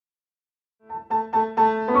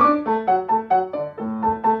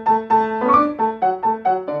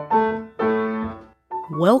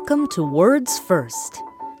Welcome to Words First,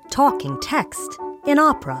 talking text in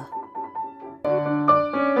opera.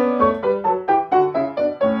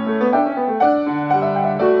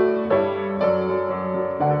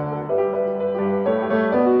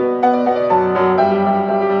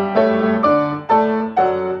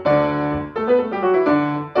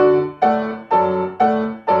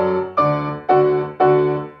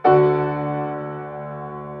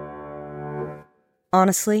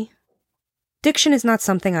 Honestly, diction is not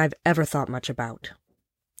something I've ever thought much about.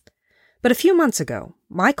 But a few months ago,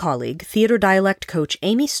 my colleague, theater dialect coach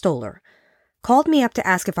Amy Stoller, called me up to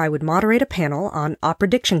ask if I would moderate a panel on opera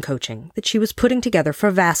diction coaching that she was putting together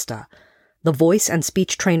for VASTA, the Voice and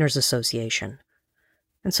Speech Trainers Association.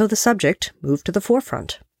 And so the subject moved to the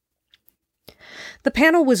forefront. The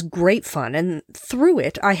panel was great fun, and through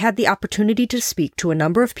it I had the opportunity to speak to a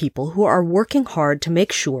number of people who are working hard to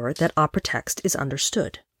make sure that opera text is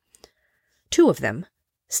understood. Two of them,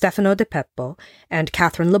 Stefano De Peppo and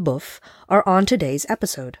Catherine Leboeuf, are on today's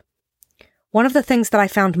episode. One of the things that I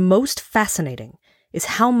found most fascinating is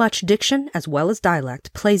how much diction as well as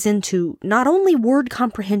dialect plays into not only word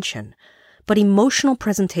comprehension, but emotional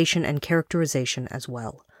presentation and characterization as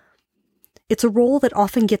well. It's a role that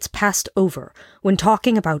often gets passed over when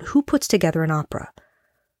talking about who puts together an opera,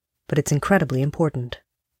 but it's incredibly important.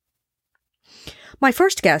 My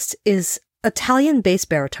first guest is Italian bass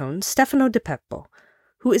baritone Stefano De Peppo,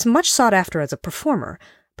 who is much sought after as a performer,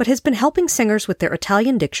 but has been helping singers with their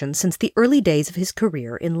Italian diction since the early days of his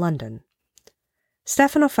career in London.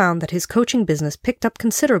 Stefano found that his coaching business picked up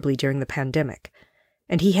considerably during the pandemic,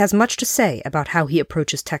 and he has much to say about how he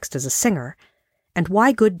approaches text as a singer, and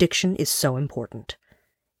why good diction is so important.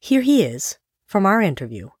 Here he is, from our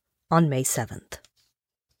interview on May 7th.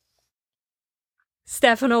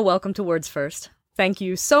 Stefano, welcome to Words First. Thank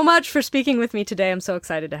you so much for speaking with me today. I'm so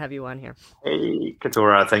excited to have you on here. Hey,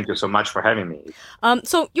 Keturah, thank you so much for having me.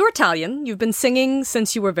 So you're Italian. You've been singing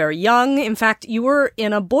since you were very young. In fact, you were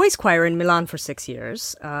in a boys' choir in Milan for 6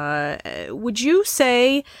 years. Would you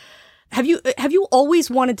say, have you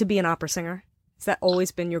always wanted to be an opera singer? Has that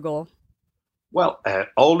always been your goal? Well,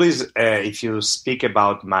 always, if you speak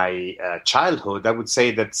about my childhood, I would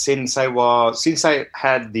say that since I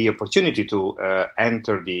had the opportunity to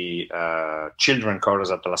enter the children chorus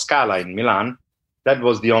at La Scala in Milan, that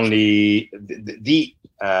was the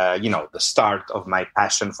start of my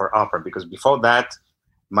passion for opera. Because before that,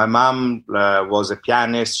 my mom was a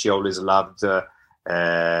pianist. She always loved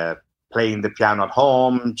playing the piano at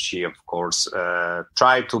home. She, of course,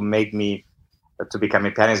 tried to make me to become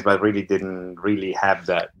a pianist, but really didn't really have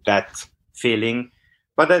that feeling.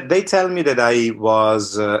 But they tell me that I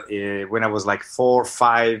was, when I was like 4 or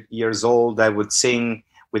 5 years old, I would sing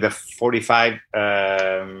with the 45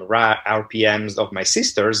 RPMs of my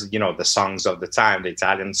sisters, the songs of the time, the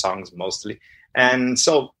Italian songs mostly. And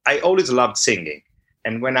so I always loved singing.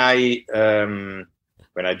 And when I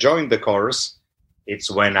joined the chorus, it's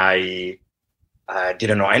when I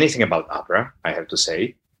didn't know anything about opera, I have to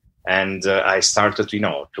say. And I started,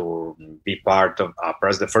 to be part of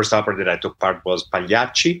operas. The first opera that I took part was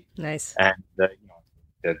Pagliacci. Nice. And there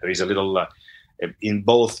is a little in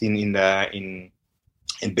both in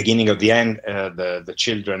beginning of the end. The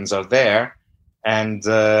children's are there, and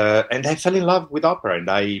I fell in love with opera. And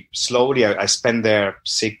I spent there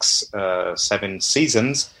 6, 7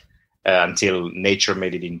 seasons until nature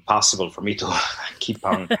made it impossible for me to keep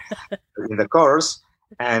on in the chorus.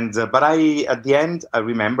 And but at the end, I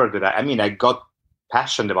remember that I got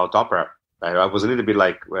passionate about opera. I was a little bit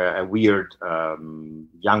like a weird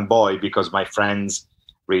young boy because my friends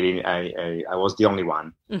really, I was the only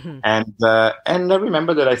one. Mm-hmm. And I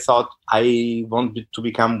remember that I thought I wanted to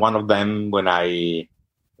become one of them when I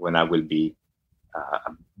will be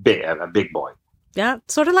a big boy. Yeah,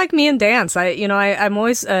 sort of like me in dance. I'm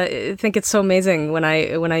always think it's so amazing when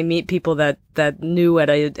I meet people that knew at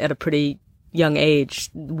a pretty young age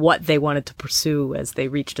what they wanted to pursue as they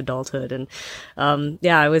reached adulthood. And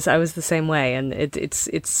I was the same way, and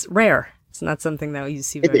it's rare. It's not something that you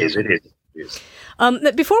see very often. It is.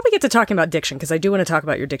 Before we get to talking about diction, because I do want to talk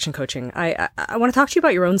about your diction coaching, I want to talk to you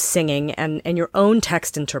about your own singing and your own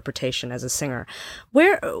text interpretation as a singer.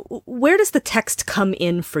 Where does the text come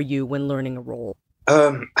in for you when learning a role?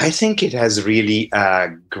 I think it has really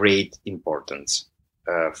great importance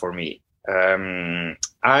for me.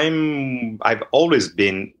 I've always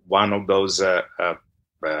been one of those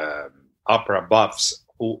opera buffs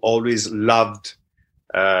who always loved,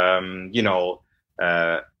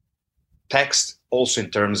 text also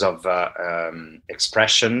in terms of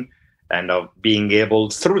expression and of being able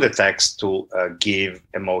through the text to give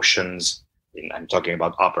emotions. I'm talking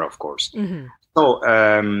about opera, of course. Mm-hmm. So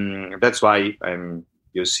that's why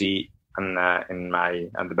you see on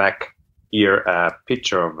the back here a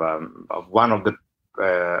picture of one of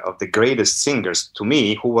the greatest singers to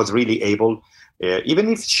me, who was really able, even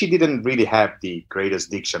if she didn't really have the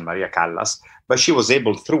greatest diction, Maria Callas, but she was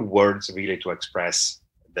able through words really to express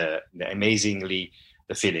the amazingly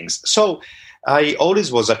the feelings. So I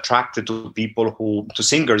always was attracted to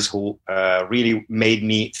singers who really made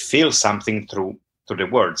me feel something through the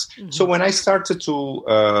words. Mm-hmm. So when I started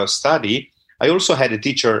to study, I also had a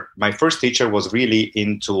teacher. My first teacher was really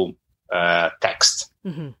into text.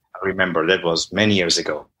 Mm-hmm. I remember that was many years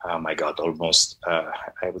ago. Oh my God, almost,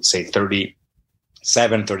 I would say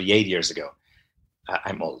 37, 38 years ago.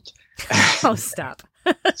 I'm old. Oh, stop.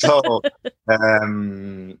 So,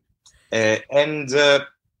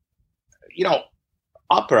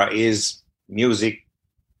 opera is music,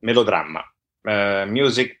 melodrama,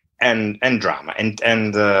 music and drama and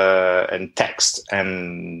text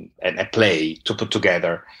and a play to put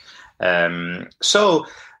together. So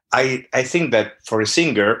I think that for a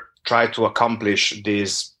singer, try to accomplish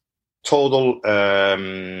this total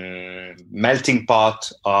melting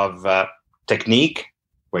pot of technique,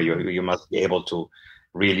 where you must be able to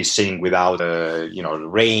really sing without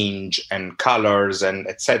range and colors and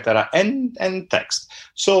etc. and text.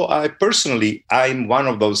 So I'm one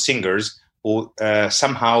of those singers who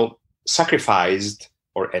somehow sacrificed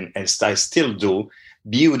and I still do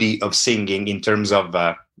beauty of singing in terms of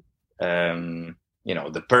the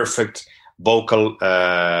perfect vocal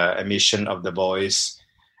emission of the voice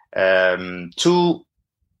to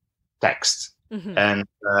text. Mm-hmm. And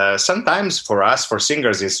sometimes for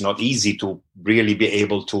singers, it's not easy to really be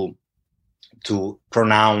able to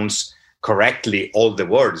pronounce correctly all the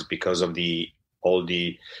words because of all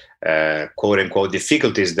the quote unquote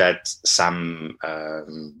difficulties that some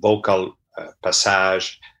vocal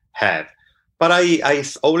passage have. But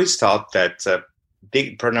I've always thought that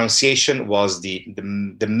the pronunciation was the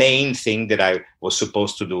main thing that I was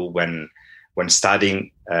supposed to do when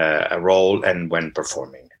studying a role and when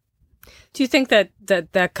performing. Do you think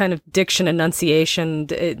that kind of diction enunciation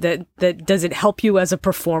that does it help you as a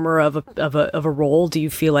performer of a role? Do you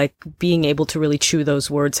feel like being able to really chew those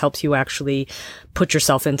words helps you actually put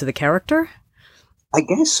yourself into the character? I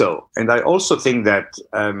guess so, and I also think that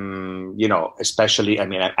especially,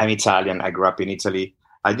 I'm Italian. I grew up in Italy.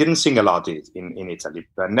 I didn't sing a lot in Italy,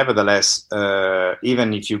 but nevertheless,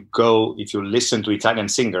 even if you listen to Italian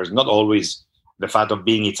singers, not always the fact of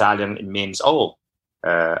being Italian means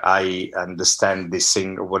I understand this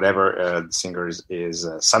singer, whatever the singer is.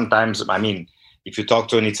 Sometimes, if you talk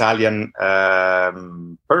to an Italian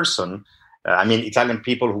person, Italian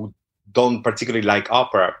people who don't particularly like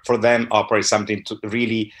opera, for them, opera is something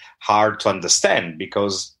really hard to understand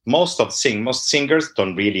because most singers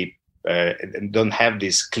don't really don't have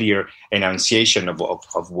this clear enunciation of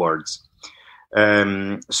words.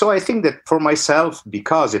 So I think that for myself,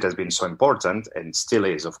 because it has been so important and still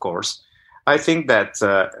is, of course, I think that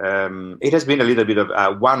it has been a little bit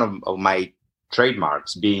of one of my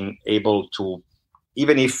trademarks, being able to,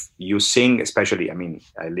 even if you sing, especially, I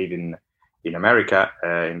live in America,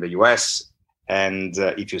 in the US, and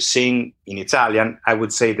if you sing in Italian, I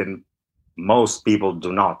would say that most people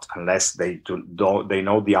do not, unless they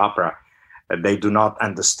know the opera, they do not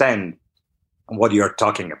understand what you're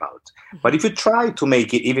talking about. Mm-hmm. But if you try to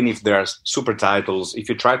make it, even if there are super titles, if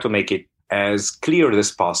you try to make it as clear as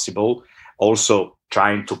possible, also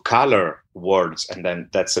trying to color words, and then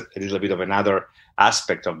that's a little bit of another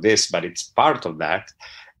aspect of this, but it's part of that.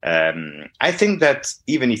 I think that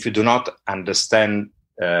even if you do not understand,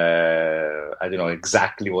 I don't know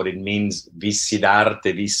exactly what it means, vissi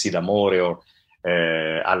d'arte, vissi d'amore, or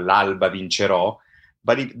all'alba vincerò,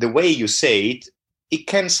 but the way you say it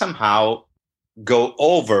can somehow go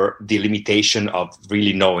over the limitation of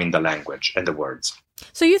really knowing the language and the words.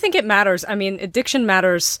 So you think it matters? Diction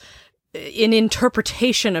matters in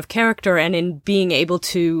interpretation of character and in being able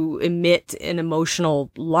to emit an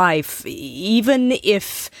emotional life, even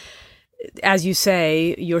if, as you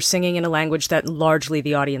say, you're singing in a language that largely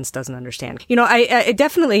the audience doesn't understand. It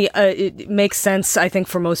definitely it makes sense, I think,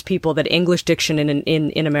 for most people that English diction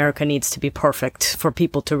in America needs to be perfect for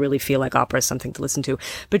people to really feel like opera is something to listen to.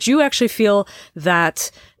 But you actually feel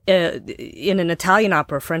that in an Italian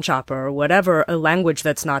opera, French opera, or whatever, a language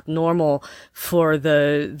that's not normal for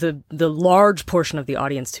the large portion of the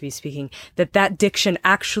audience to be speaking, that diction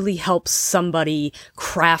actually helps somebody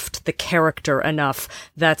craft the character enough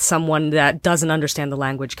that someone that doesn't understand the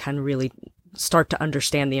language can really start to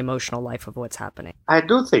understand the emotional life of what's happening. I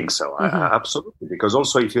do think so, absolutely. Because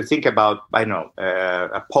also, if you think about,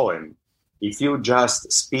 a poem, if you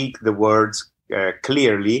just speak the words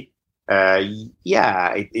clearly,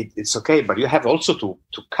 it's okay. But you have also to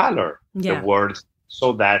color the words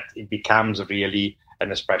so that it becomes really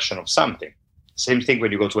an expression of something. Same thing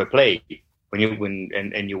when you go to a play,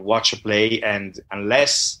 when you watch a play, and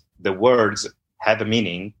unless the words have a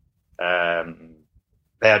meaning,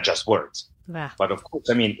 they are just words. Yeah. But of course,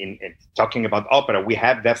 I mean, in talking about opera, we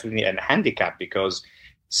have definitely a handicap because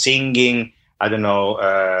singing, I don't know,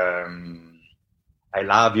 I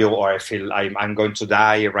love you, or I feel I'm going to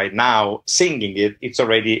die right now, singing it's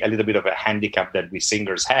already a little bit of a handicap that we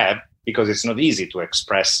singers have, because it's not easy to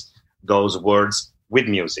express those words with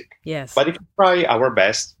music. Yes. But if we try our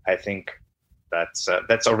best, I think that's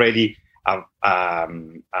already a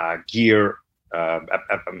gear,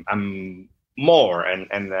 more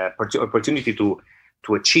and opportunity to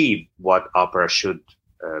achieve what opera should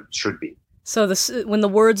be. So when the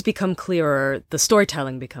words become clearer, the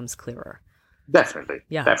storytelling becomes clearer. Definitely.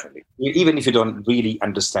 Even if you don't really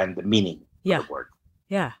understand the meaning of the word.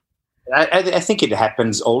 Yeah. I think it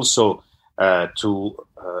happens also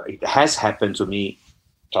it has happened to me,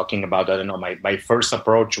 talking about, I don't know, my first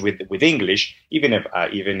approach with English, even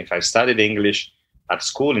if I studied English at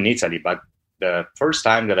school in Italy, but the first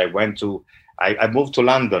time that I moved to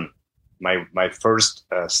London, my first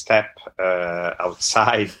step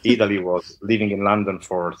outside Italy was living in London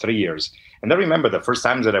for 3 years. And I remember the first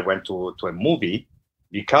time that I went to a movie,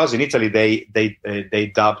 because in Italy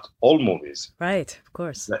they dubbed all movies. Right, of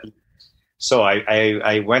course. So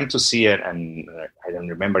I went to see it, and I don't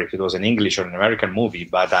remember if it was an English or an American movie,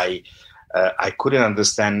 but I couldn't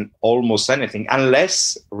understand almost anything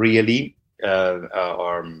unless really the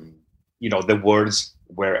words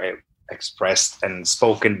were expressed and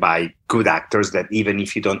spoken by good actors, that even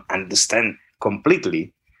if you don't understand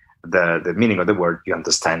completely the meaning of the word, you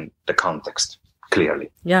understand the context clearly.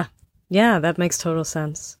 Yeah, that makes total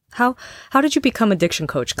sense. How did you become a diction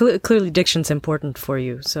coach? Clearly diction's important for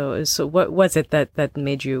you. So what was it that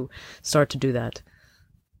made you start to do that?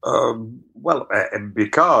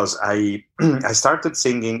 Because I started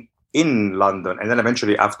singing in London, and then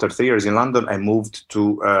eventually after 3 years in London, I moved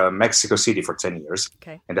to Mexico City for 10 years.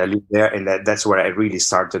 Okay. And I lived there, and that's where I really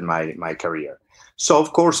started my career. So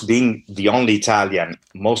of course, being the only Italian,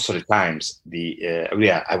 most of the times,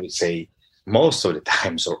 I would say most of the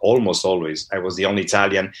times, or almost always, I was the only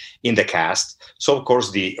Italian in the cast. So of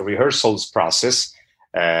course, the rehearsals process,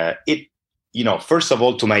 first of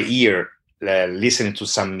all, to my ear, listening to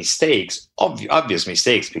some mistakes, obvious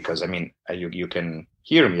mistakes, because I mean, you can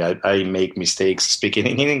hear me. I make mistakes speaking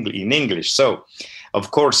in English. So, of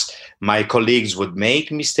course, my colleagues would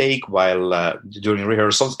make mistake while during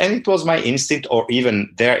rehearsals, and it was my instinct, or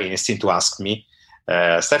even their instinct, to ask me,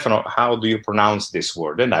 Stefano, how do you pronounce this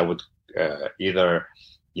word? And I would either,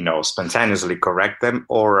 spontaneously correct them,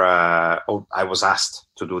 or I was asked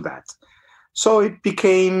to do that. So it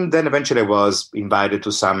became. Then eventually, I was invited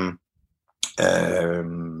to some.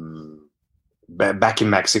 Back in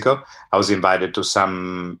Mexico, I was invited to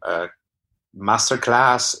some master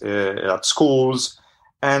class at schools,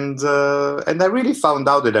 and I really found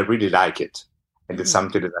out that I really like it, and it's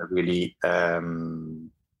something that I really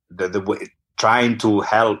the way, trying to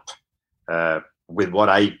help with what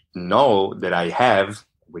I know that I have,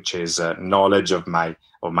 which is knowledge of my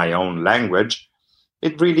own language.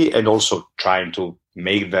 It really, and also trying to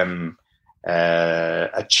make them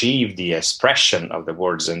achieve the expression of the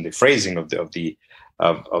words and the phrasing of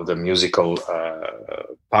the musical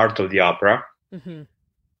part of the opera. Mm-hmm.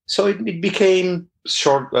 So it became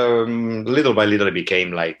short, little by little. It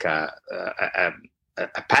became like a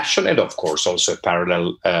passion, and of course also a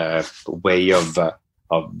parallel way of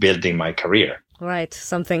building my career. Right,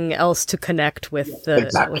 something else to connect with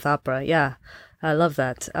Exactly. with opera. Yeah. I love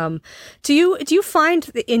that. Do you find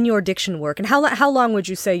in your diction work, and how long would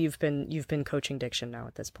you say you've been coaching diction now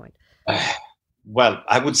at this point? Well,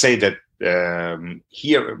 I would say that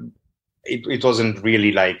here it wasn't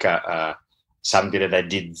really like something that I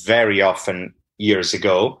did very often years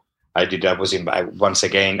ago. I was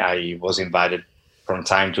invited from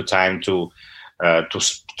time to time to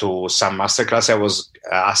some masterclass. I was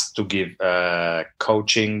asked to give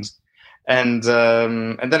coachings, and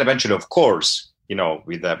then eventually, of course,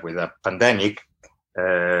 with a pandemic,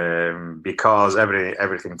 because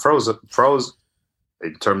everything froze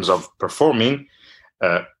in terms of performing.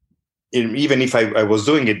 Even if I was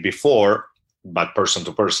doing it before, but person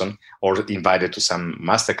to person, or invited to some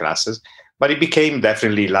master classes, but it became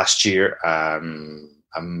definitely last year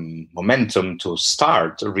momentum to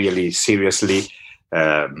start really seriously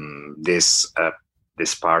this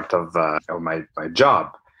part of my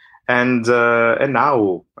job, and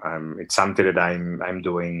now it's something that I'm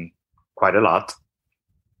doing quite a lot,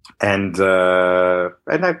 and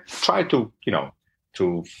I try to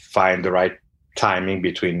to find the right timing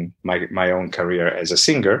between my own career as a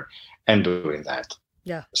singer and doing that.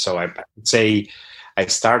 Yeah. So I would say I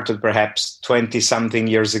started perhaps 20 something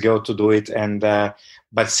years ago to do it, and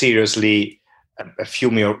but seriously a few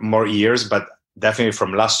more years, but definitely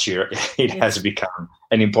from last year it has become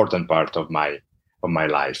an important part of my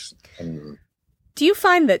life. Do you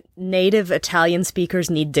find that native Italian speakers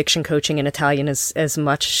need diction coaching in Italian as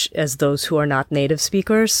much as those who are not native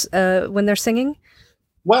speakers when they're singing?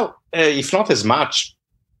 Well, if not as much,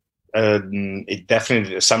 it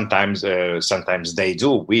definitely sometimes they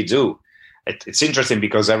do. We do. It's interesting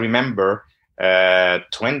because I remember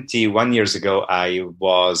 21 years ago I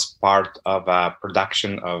was part of a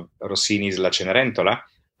production of Rossini's La Cenerentola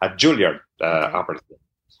at Juilliard Opera.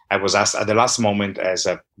 I was asked at the last moment as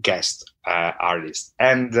a guest artist,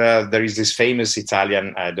 and there is this famous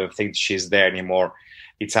Italian, I don't think she's there anymore,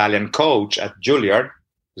 Italian coach at Juilliard,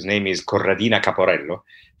 whose name is Corradina Caporello.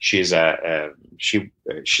 She's a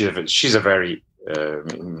very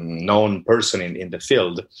known person in the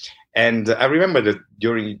field, and I remember that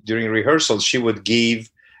during rehearsals she would give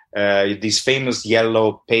these famous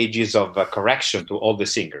yellow pages of correction to all the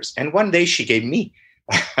singers. And one day she gave me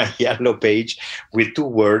a yellow page with 2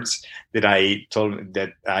 words that I told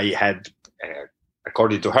that I had,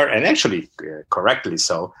 according to her, and actually correctly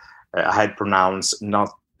so, I had pronounced not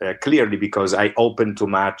clearly because I opened too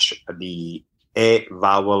much the E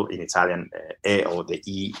vowel in Italian, E, or the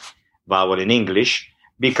E vowel in English,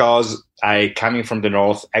 because coming from the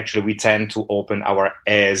north, actually we tend to open our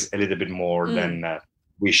E's a little bit more than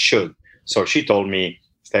we should. So she told me,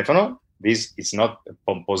 Stefano, this is not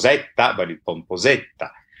pomposetta, but it's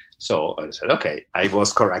pomposetta. So I said, okay, I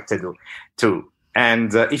was corrected too.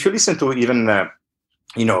 And if you listen to even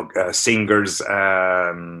singers,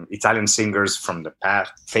 Italian singers from the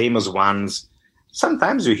past, famous ones,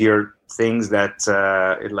 sometimes you hear things that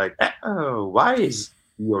it's like, why is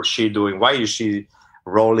he or she doing? Why is she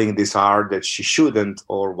rolling this R that she shouldn't,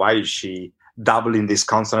 or why is she doubling this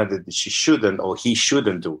consonant that she shouldn't or he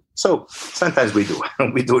shouldn't do? So sometimes we do.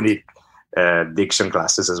 We do need diction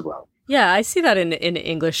classes as well. Yeah, I see that in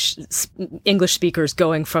English speakers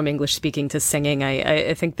going from English speaking to singing.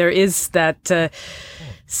 I think there is that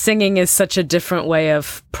singing is such a different way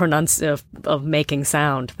of making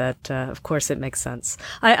sound that of course it makes sense.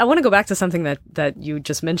 I want to go back to something that you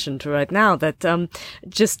just mentioned right now, that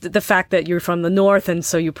just the fact that you're from the north and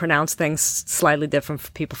so you pronounce things slightly different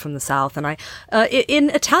from people from the south. And in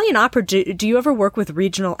Italian opera, do you ever work with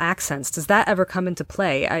regional accents? Does that ever come into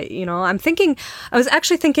play? I was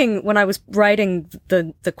actually thinking when I was writing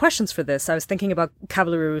the questions for this, I was thinking about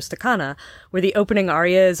Cavalleria Rusticana, where the opening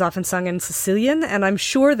aria is often sung in Sicilian, and I'm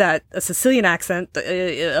sure that a Sicilian accent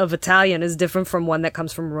of Italian is different from one that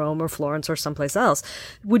comes from Rome or Florence or someplace else.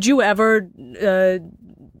 Would you ever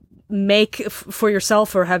make for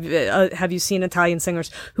yourself, or have you seen Italian singers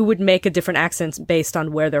who would make a different accent based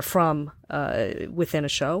on where they're from within a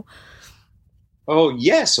show? Oh,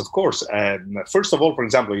 yes, of course. First of all, for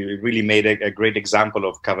example, you really made a great example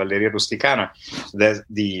of Cavalleria Rusticana.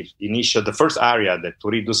 The first aria that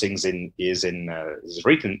Turiddu sings is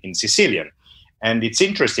written in Sicilian. And it's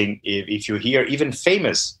interesting if you hear even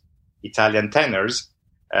famous Italian tenors,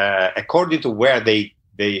 according to where they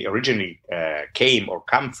originally came or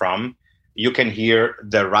come from, you can hear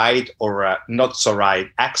the right or not so right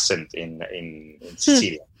accent in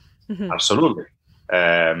Sicilian. Mm-hmm. Absolutely.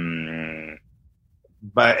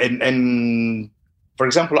 But for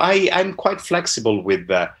example, I'm quite flexible with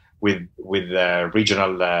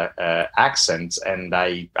regional accents, and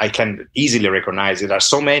I can easily recognize it. There are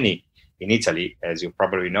so many in Italy, as you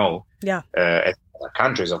probably know. Yeah.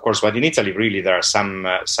 Countries, of course, but in Italy, really, there are some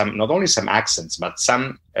not only some accents, but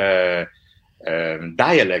some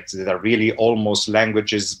dialects that are really almost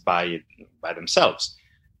languages by themselves.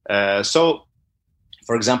 So,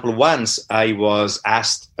 for example, once I was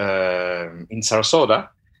asked in Sarasota,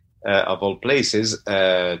 of all places,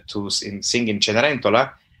 to sing in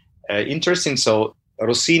Cenerentola. Interesting. So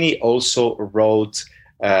Rossini also wrote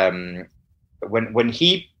when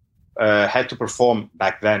he had to perform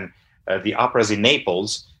back then the operas in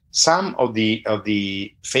Naples. Some of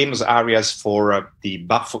the famous arias for the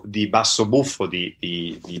basso buffo,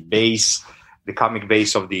 the bass, the comic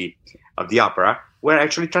bass of the opera, were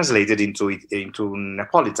actually translated into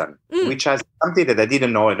Napolitan, which has something that I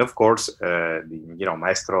didn't know. And of course,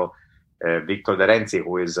 Maestro Victor De Renzi,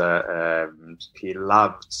 who is he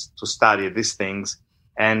loves to study these things.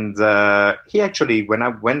 And he actually, when I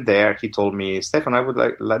went there, he told me, Stefan, I would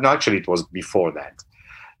like. No, actually, it was before that,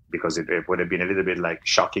 because it would have been a little bit like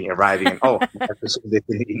shocking arriving and I have to sing this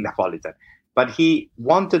in Napolitan. But he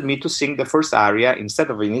wanted me to sing the first aria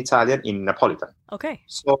instead of in Italian in Napolitan. Okay.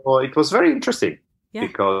 So it was very interesting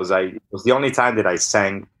because it was the only time that I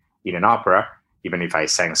sang in an opera, even if I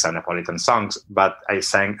sang some Napolitan songs, but I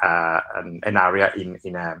sang an aria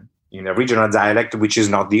in a regional dialect, which is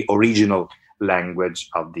not the original language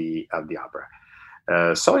of the opera.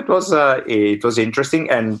 So it was interesting.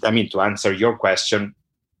 And I mean, to answer your question,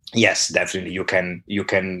 yes, definitely you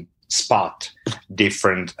can spot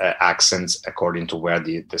different accents according to where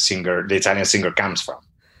the Italian singer comes from.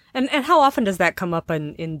 And how often does that come up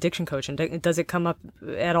in diction coaching? Does it come up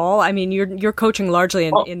at all? I mean, you're coaching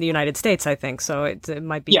largely in the United States, I think, so it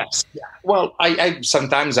might be. Yes. Yeah. Well, I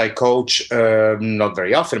sometimes I coach, not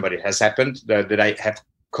very often, but it has happened that I have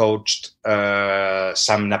coached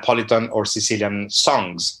some Napolitan or Sicilian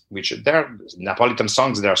songs, which Napolitan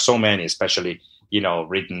songs. There are so many, especially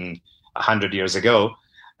written 100 years ago.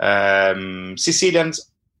 Sicilian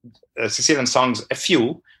songs, a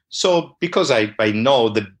few. So because I know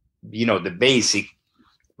the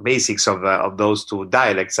basics of those two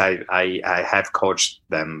dialects, I have coached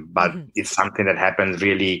them, but it's something that happens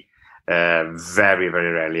really very,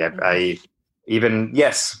 very rarely.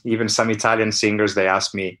 Even some Italian singers, they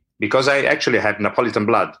ask me, because I actually have Napolitan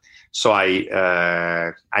blood, so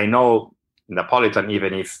I know Napolitan,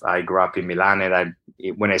 even if I grew up in Milan, and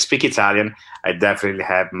when I speak Italian, I definitely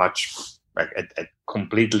have a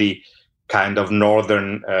completely kind of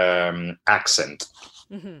northern accent.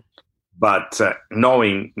 Mm-hmm. But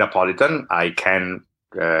knowing Napolitan, I can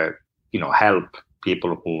help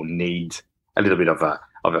people who need a little bit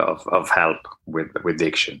of help with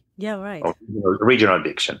diction. Yeah, right. Or regional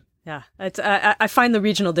diction. Yeah, I find the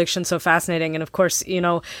regional diction so fascinating. And of course,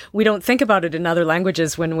 we don't think about it in other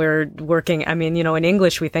languages when we're working. I mean, in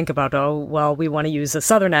English, we think about, we want to use a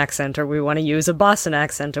Southern accent or we want to use a Boston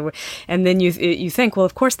accent. And then you think, well,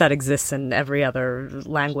 of course that exists in every other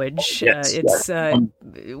language. Yes,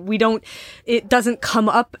 it doesn't come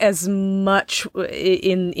up as much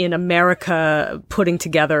in America putting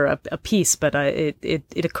together a piece, but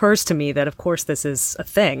it occurs to me that, of course, this is a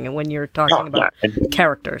thing when you're talking about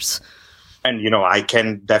characters. And, I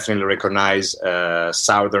can definitely recognize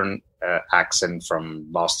Southern accent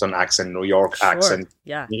from Boston accent, New York accent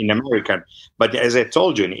in American. But as I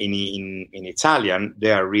told you, in Italian,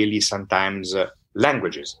 they are really sometimes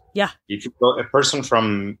languages. Yeah. If you go, a person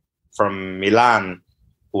from Milan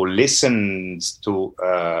who listens to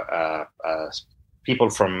a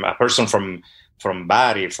person from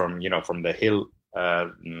Bari, from the hill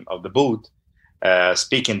of the boot,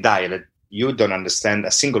 speaking dialect, you don't understand a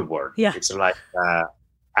single word. Yeah. It's like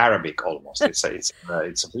Arabic almost. It's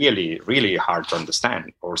really, really hard to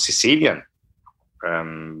understand. Or Sicilian.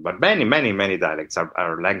 But many dialects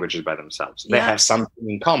are languages by themselves. They have something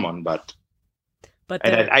in common, but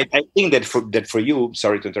I think that for you,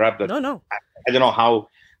 sorry to interrupt, but no. I don't know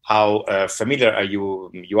how familiar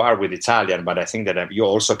you are with Italian, but I think that you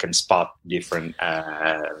also can spot different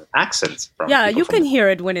accents. You can hear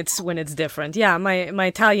it when it's different. Yeah, my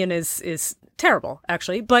Italian is terrible,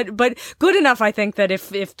 actually, but good enough. I think that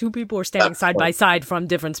if two people were standing side by side from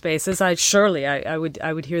different spaces, I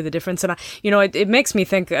would hear the difference. And it makes me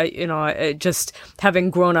think, just having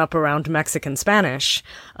grown up around Mexican Spanish,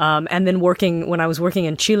 and then when I was working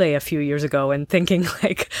in Chile a few years ago, and thinking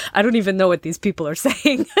like, I don't even know what these people are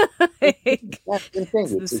saying.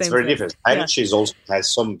 It's very different. Spanish also has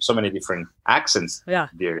so many different accents. Yeah.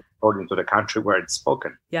 There, according to the country where it's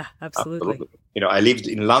spoken. Yeah, absolutely. I lived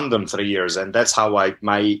in London 3 years, and that's how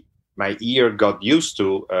my ear got used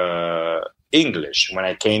to English. When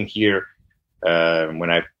I came here, when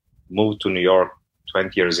I moved to New York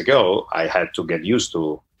 20 years ago, I had to get used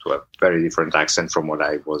to a very different accent from what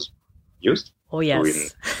I was used to. Oh, yes. In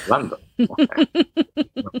London.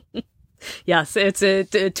 Yes, it's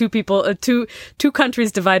two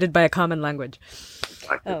countries divided by a common language.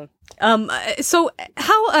 Exactly. So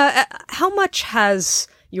how much has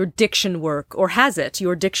your diction work, or has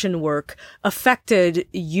your diction work affected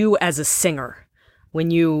you as a singer when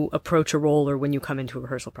you approach a role or when you come into a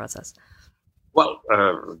rehearsal process? Well,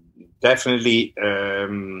 definitely.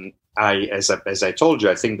 As I told you,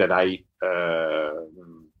 I think that I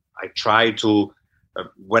try to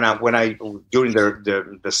when I during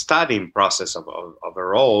the studying process of a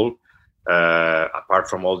role, apart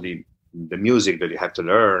from all the music that you have to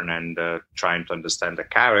learn and trying to understand the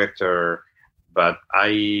character, but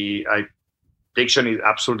I diction is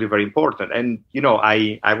absolutely very important. And,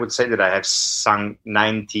 I would say that I have sung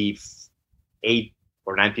 98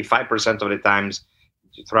 or 95% of the times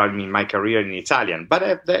throughout my career in Italian.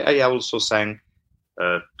 But I also sang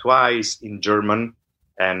twice in German,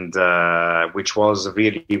 and which was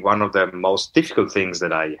really one of the most difficult things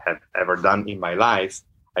that I have ever done in my life.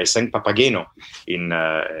 I sang Papageno in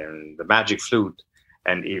the Magic Flute,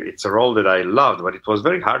 and it's a role that I loved, but it was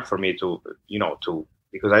very hard for me to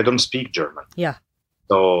because I don't speak German. Yeah.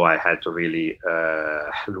 So I had to really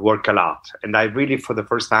work a lot. And I really, for the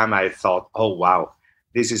first time, I thought, oh, wow,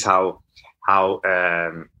 this is how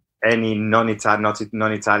any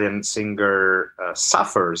non-Italian singer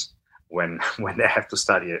suffers when they have to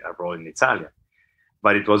study a role in Italian.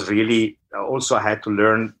 But it was really, also I had to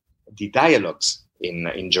learn the dialogues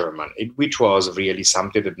in German, which was really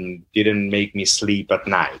something that didn't make me sleep at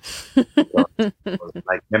night. It was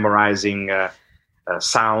like memorizing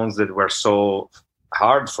sounds that were so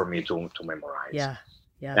hard for me to memorize. Yeah.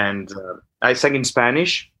 And I sang in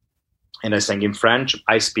Spanish and I sang in French.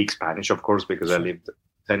 I speak Spanish, of course, because I lived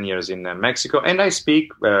 10 years in Mexico, and I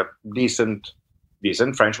speak decent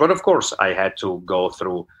French. But of course, I had to go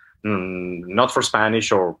through, not for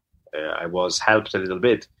Spanish, or I was helped a little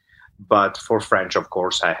bit, but for French, of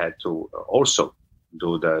course, I had to also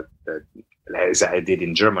do the as I did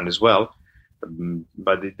in German as well.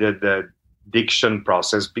 But the diction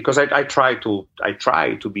process, because I try to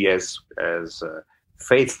be as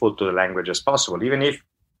faithful to the language as possible, even if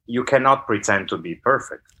you cannot pretend to be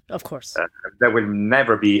perfect. Of course, there will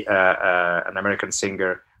never be an American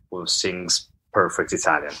singer who sings perfect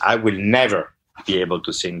Italian. I will never be able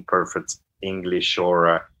to sing perfect English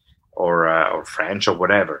or French or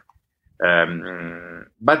whatever.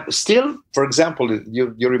 But still, for example,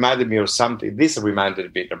 you reminded me of something. This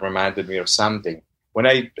reminded me of something. When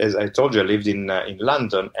as I told you, I lived in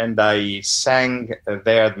London, and I sang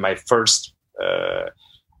there my first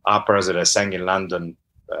operas that I sang in London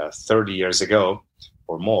 30 years ago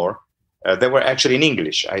or more. They were actually in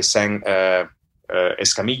English. I sang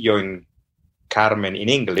Escamillo in Carmen in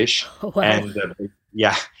English, wow. And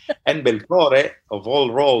and Belcore, of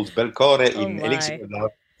all roles, Belcore in Elixir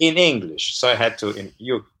in English. So I had to,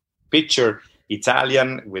 you picture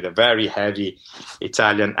Italian with a very heavy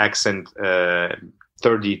Italian accent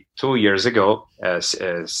 32 years ago,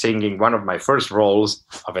 singing one of my first roles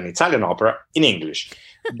of an Italian opera in English.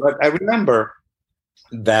 But I remember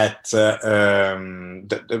that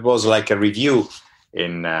there was like a review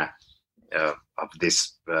of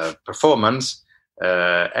this performance,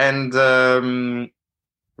 and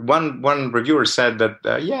one reviewer said that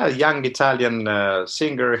young Italian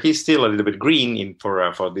singer, he's still a little bit green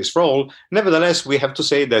for this role. Nevertheless, we have to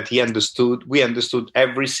say that we understood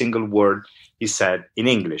every single word he said in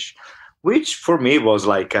English, which for me was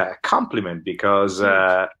like a compliment, because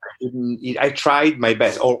I tried my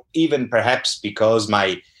best, or even perhaps because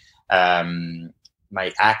my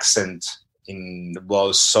accent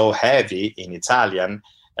was so heavy in Italian.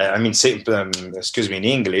 In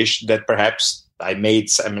English, that perhaps I made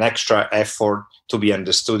an extra effort to be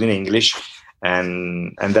understood in English,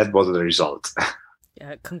 and that was the result.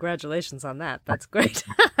 Yeah, congratulations on that. That's great.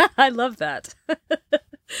 I love that.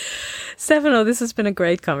 Stefano, this has been a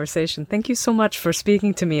great conversation. Thank you so much for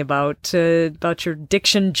speaking to me about your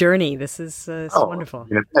diction journey. This is wonderful.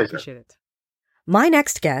 It's a pleasure. I appreciate it. My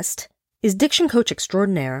next guest is diction coach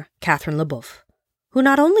extraordinaire Catherine LeBoeuf, who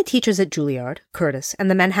not only teaches at Juilliard, Curtis, and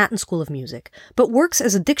the Manhattan School of Music, but works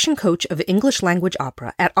as a diction coach of English language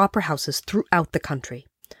opera at opera houses throughout the country.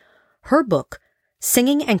 Her book,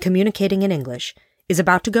 Singing and Communicating in English, is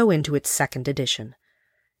about to go into its second edition.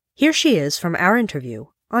 Here she is from our interview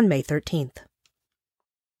on May 13th.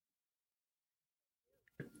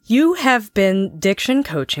 You have been diction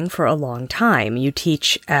coaching for a long time. You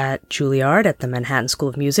teach at Juilliard, at the Manhattan School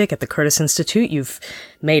of Music, at the Curtis Institute. You've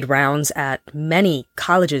made rounds at many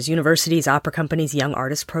colleges, universities, opera companies, young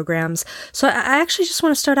artist programs. So I actually just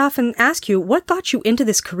want to start off and ask you, what got you into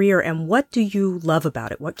this career, and what do you love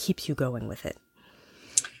about it? What keeps you going with it?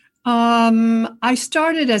 I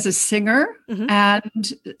started as a singer,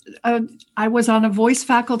 and I was on a voice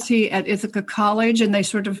faculty at Ithaca College, and they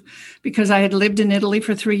because I had lived in Italy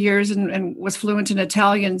for 3 years and was fluent in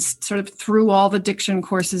Italian, sort of threw all the diction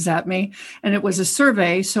courses at me. And it was a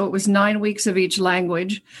survey, so it was 9 weeks of each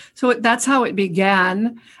language. So that's how it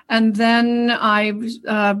began. And then I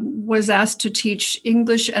was asked to teach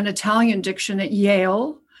English and Italian diction at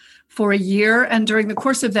Yale for a year. And during the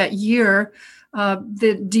course of that year,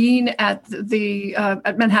 the dean at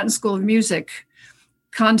Manhattan School of Music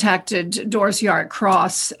contacted Doris Yart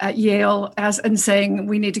Cross at Yale and saying,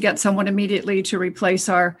 we need to get someone immediately to replace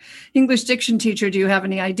our English diction teacher. Do you have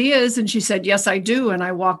any ideas? And she said, yes, I do. And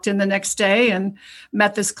I walked in the next day and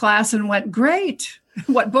met this class and went, great.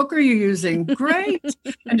 What book are you using? Great.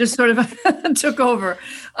 And just sort of took over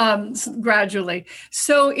gradually.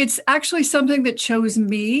 So it's actually something that chose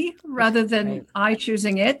me rather than I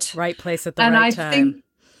choosing it. Right place at the right time.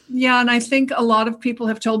 And I think a lot of people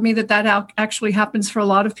have told me that actually happens for a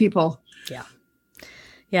lot of people. Yeah.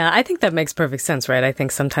 Yeah, I think that makes perfect sense, right? I think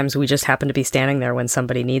sometimes we just happen to be standing there when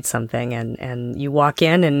somebody needs something, and you walk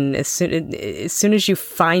in, and as soon as you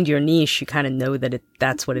find your niche, you kind of know that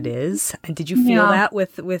that's what it is. And did you feel that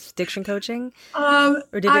with diction coaching? Or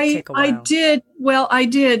did it take a while? I did. Well, I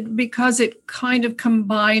did, because it kind of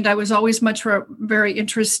combined. I was always very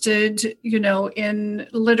interested, in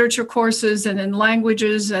literature courses and in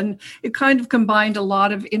languages, and it kind of combined a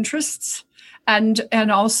lot of interests. And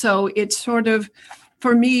also it sort of,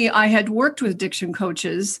 for me, I had worked with diction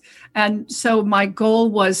coaches, and so my goal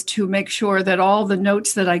was to make sure that all the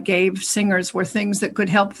notes that I gave singers were things that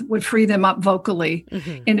would free them up vocally,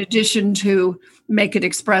 in addition to make it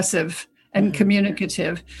expressive and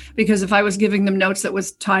communicative. Because if I was giving them notes that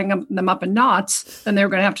was tying them up in knots, then they were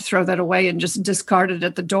going to have to throw that away and just discard it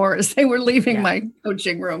at the door as they were leaving my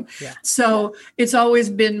coaching room. Yeah. So it's always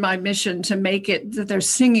been my mission to make it that they're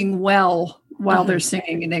singing well while they're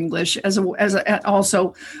singing in English, as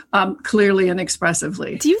also clearly and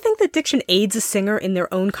expressively. Do you think that diction aids a singer in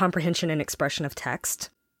their own comprehension and expression of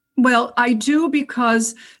text? Well, I do,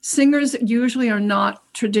 because singers usually are not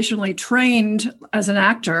traditionally trained as an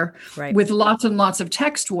actor with lots and lots of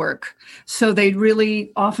text work. So they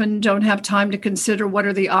really often don't have time to consider what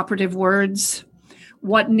are the operative words,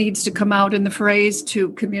 what needs to come out in the phrase to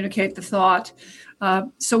communicate the thought.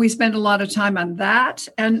 So we spend a lot of time on that.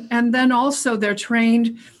 And then also they're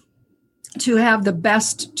trained to have the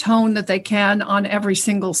best tone that they can on every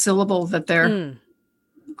single syllable that they're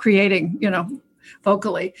creating,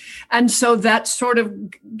 vocally. And so that sort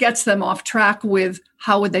of gets them off track with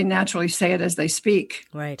how would they naturally say it as they speak.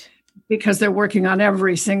 Right. Because they're working on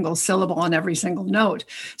every single syllable on every single note.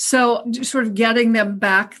 So sort of getting them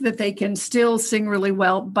back that they can still sing really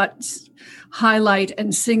well, but highlight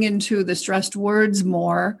and sing into the stressed words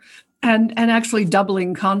more, and actually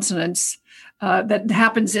doubling consonants that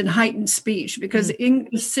happens in heightened speech, because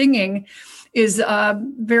singing is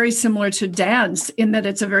very similar to dance in that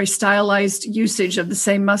it's a very stylized usage of the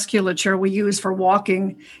same musculature we use for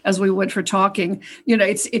walking as we would for talking.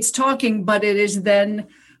 It's talking, but it is then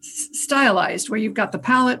stylized, where you've got the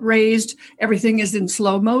palate raised, everything is in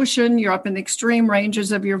slow motion, you're up in the extreme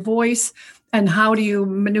ranges of your voice. And how do you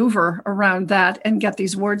maneuver around that and get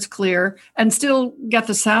these words clear and still get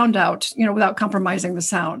the sound out, without compromising the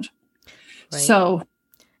sound? Right. So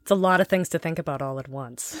it's a lot of things to think about all at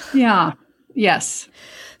once. Yeah. Yes.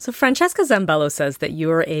 So Francesca Zambello says that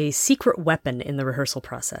you're a secret weapon in the rehearsal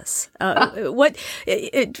process. What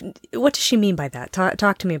does she mean by that?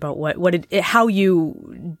 Talk to me about how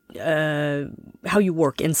you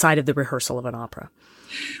work inside of the rehearsal of an opera.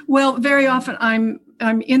 Well, very often I'm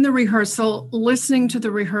in the rehearsal, listening to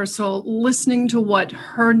the rehearsal, listening to what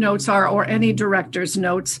her notes are or any director's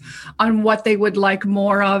notes on what they would like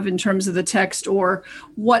more of in terms of the text, or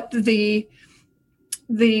what the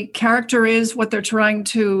character is, what they're trying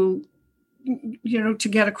to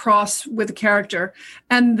get across with the character.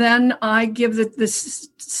 And then I give the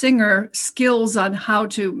singer skills on how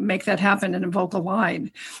to make that happen in a vocal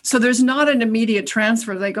line. So there's not an immediate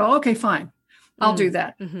transfer. They go, okay, fine. I'll do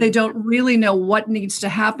that. Mm-hmm. They don't really know what needs to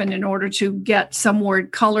happen in order to get some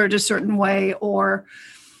word colored a certain way or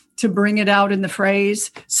to bring it out in the phrase.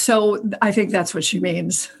 So I think that's what she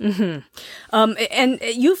means. Mm-hmm. And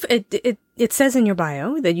it says in your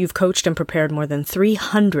bio that you've coached and prepared more than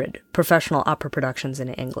 300 professional opera productions in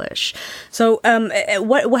English. So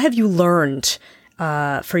what have you learned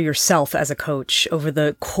for yourself as a coach over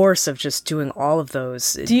the course of just doing all of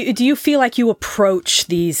those? Do you feel like you approach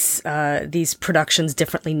these productions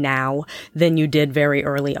differently now than you did very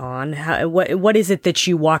early on? What is it that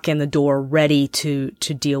you walk in the door ready to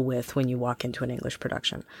deal with when you walk into an English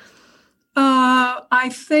production? I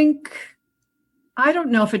think, I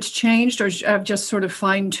don't know if it's changed or I've just sort of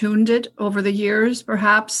fine-tuned it over the years,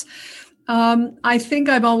 perhaps. I think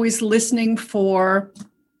I'm always listening for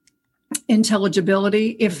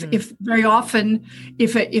intelligibility. If very often,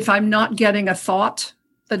 if I'm not getting a thought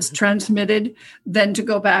that's transmitted, then to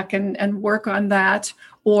go back and work on that,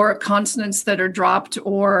 or consonants that are dropped,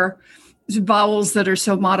 or vowels that are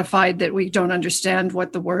so modified that we don't understand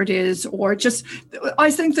what the word is, or just,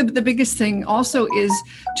 I think the biggest thing also is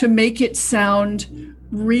to make it sound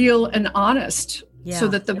real and honest, so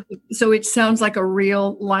that so it sounds like a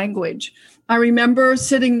real language. I remember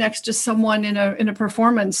sitting next to someone in a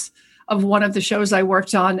performance of one of the shows I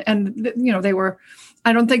worked on, and they were,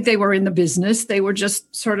 I don't think they were in the business. They were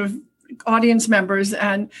just sort of audience members,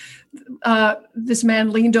 and this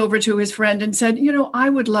man leaned over to his friend and said, I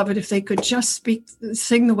would love it if they could just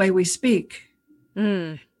sing the way we speak.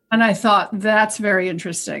 And I thought, that's very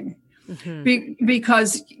interesting.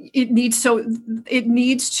 Because it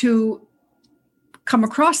needs to come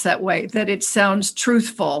across that way, that it sounds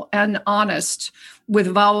truthful and honest with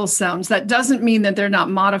vowel sounds. That doesn't mean that they're not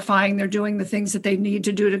modifying. They're doing the things that they need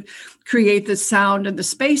to do to create the sound and the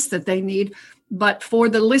space that they need. But for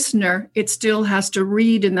the listener, it still has to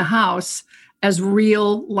read in the house as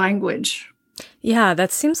real language. Yeah,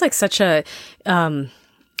 that seems like such a...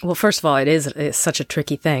 well, first of all, it's such a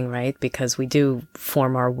tricky thing, right? Because we do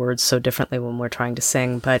form our words so differently when we're trying to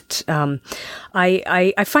sing. But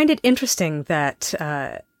I find it interesting that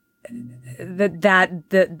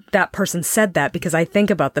that person said that, because I think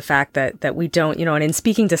about the fact that we don't, and in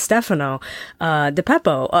speaking to Stefano Di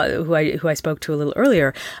Peppo, who I spoke to a little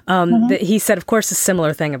earlier, that he said, of course, a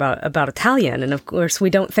similar thing about Italian, and of course we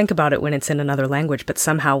don't think about it when it's in another language, but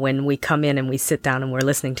somehow when we come in and we sit down and we're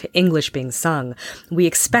listening to English being sung, we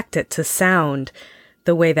expect it to sound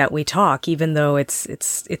the way that we talk, even though it's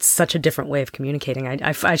such a different way of communicating.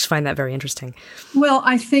 I just find that very interesting. Well,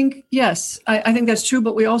 I think, yes, I think that's true.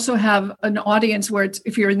 But we also have an audience where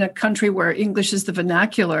if you're in a country where English is the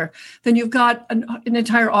vernacular, then you've got an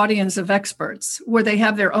entire audience of experts where they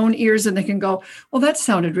have their own ears and they can go, well, that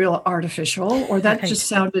sounded real artificial, or that just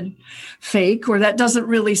sounded fake, or that doesn't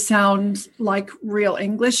really sound like real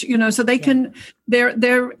English, so they can,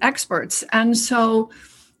 they're experts. And so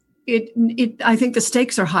I think the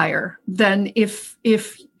stakes are higher than if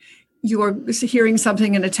you're hearing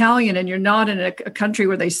something in Italian and you're not in a country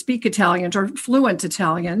where they speak Italian or fluent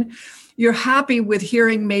Italian. You're happy with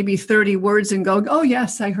hearing maybe 30 words and going, oh,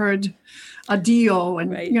 yes, I heard addio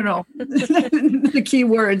and, the key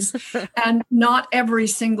words, and not every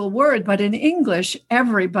single word. But in English,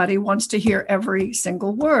 everybody wants to hear every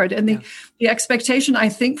single word. And the expectation, I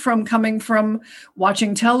think, from coming from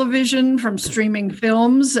watching television, from streaming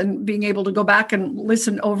films and being able to go back and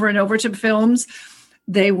listen over and over to films,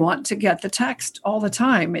 they want to get the text all the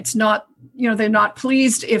time. It's not, they're not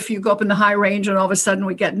pleased if you go up in the high range and all of a sudden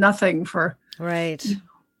we get nothing for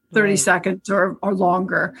 30 seconds or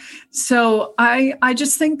longer. So I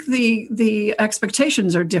just think the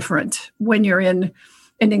expectations are different when you're in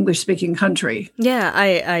an English-speaking country. Yeah,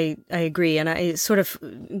 I agree. And I sort of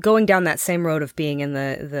going down that same road of being in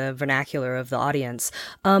the vernacular of the audience.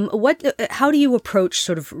 How do you approach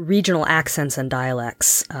sort of regional accents and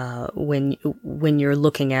dialects when you're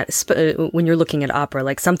looking at opera?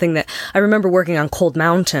 Like something that I remember working on Cold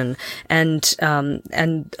Mountain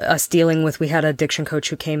and us dealing with. We had a diction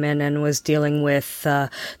coach who came in and was dealing with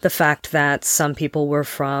the fact that some people were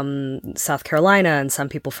from South Carolina and some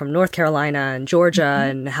people from North Carolina and Georgia.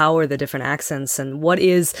 And how are the different accents, and what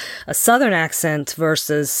is a Southern accent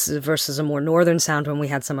versus a more Northern sound when we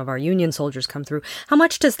had some of our Union soldiers come through? How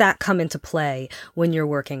much does that come into play when you're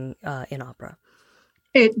working in opera?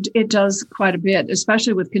 It does quite a bit,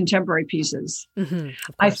 especially with contemporary pieces.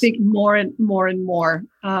 I think more and more and more.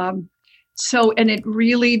 So, and it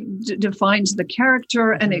really defines the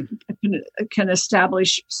character, and it can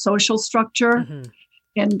establish social structure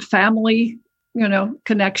and family,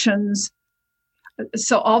 connections.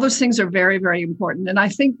 So all those things are very, very important. And I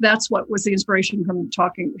think that's what was the inspiration from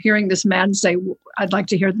hearing this man say, I'd like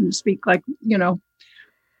to hear them speak like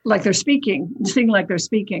they're speaking, sing like they're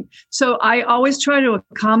speaking. So I always try to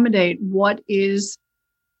accommodate what is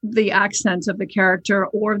the accent of the character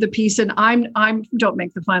or the piece. And I don't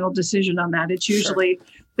make the final decision on that. It's usually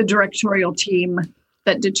the directorial team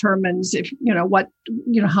that determines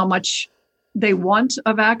how much they want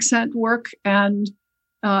of accent work, and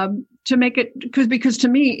to make it, because to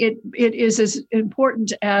me it is as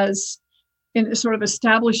important as in sort of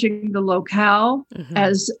establishing the locale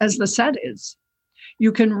as the set is.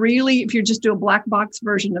 You can really, if you just do a black box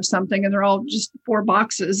version of something and they're all just 4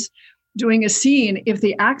 boxes doing a scene, if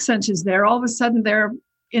the accent is there, all of a sudden they're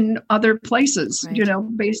in other places,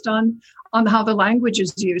 based on how the language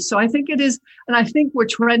is used. So I think it is, and I think we're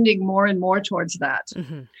trending more and more towards that.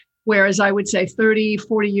 Whereas I would say 30,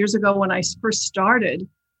 40 years ago when I first started,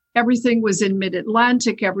 everything was in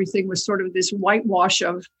mid-Atlantic. Everything was sort of this whitewash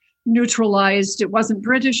of neutralized. It wasn't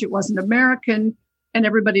British. It wasn't American. And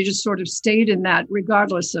everybody just sort of stayed in that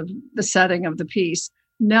regardless of the setting of the piece.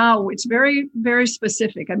 Now it's very, very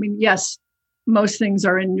specific. I mean, yes, Most things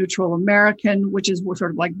are in neutral American, which is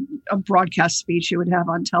sort of like a broadcast speech you would have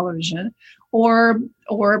on television, or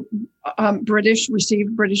British,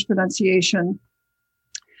 received British pronunciation.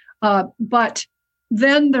 But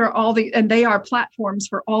then there are and they are platforms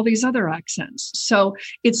for all these other accents. So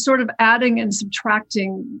it's sort of adding and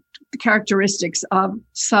subtracting characteristics of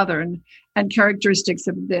Southern and characteristics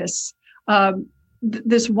of this.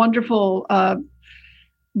 This wonderful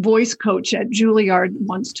voice coach at Juilliard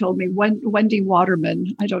once told me, Wendy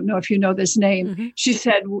Waterman, I don't know if you know this name, mm-hmm. She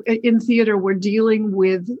said, in theater, we're dealing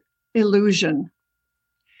with illusion.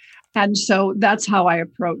 And so that's how I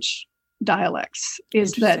approach dialects,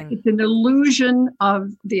 is that it's an illusion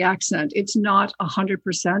of the accent. It's not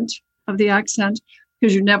 100% of the accent,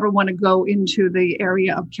 because you never want to go into the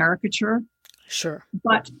area of caricature. Sure.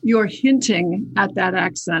 But you're hinting at that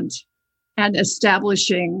accent and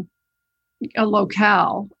establishing a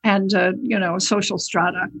locale and a social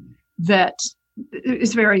strata that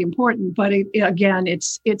is very important. But again,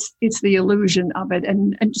 it's the illusion of it,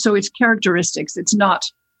 and so it's characteristics. It's not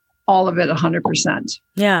all of it 100%.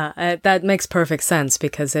 Yeah, that makes perfect sense,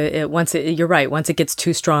 because you're right. Once it gets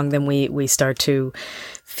too strong, then we start to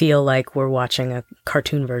feel like we're watching a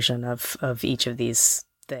cartoon version of each of these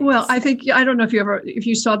things. Well, I don't know if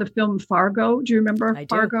you saw the film Fargo. Do you remember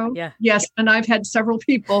Fargo? Yeah. Yes, and I've had several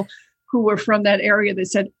people who were from that area that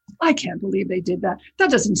said, I can't believe they did that.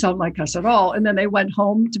 That doesn't sound like us at all. And then they went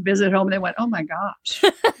home to visit home and they went, oh my gosh.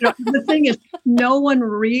 The thing is, no one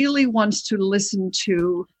really wants to listen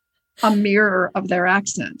to a mirror of their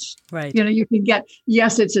accent. Right. You can get,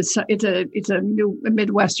 yes, it's a new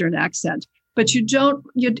Midwestern accent, but you don't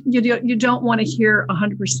want to hear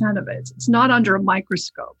 100% of it. It's not under a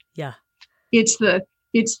microscope. Yeah. It's the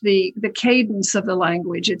cadence of the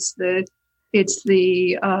language. It's the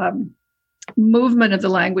movement of the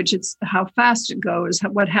language. It's how fast it goes,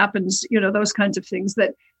 what happens, those kinds of things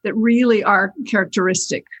that really are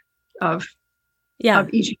characteristic of each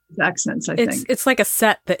of these accents, I think. It's like a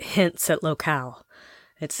set that hints at locale.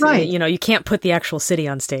 It's right. You can't put the actual city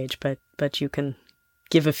on stage, but you can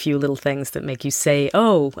give a few little things that make you say,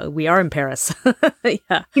 oh, we are in Paris.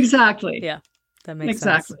 Yeah. Exactly. Yeah. That makes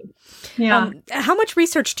sense. Exactly. Yeah. How much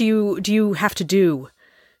research do you have to do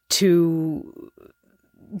to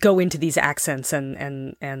go into these accents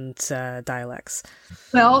and dialects?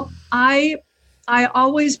 Well, I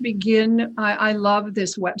always begin. I love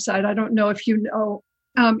this website. I don't know if you know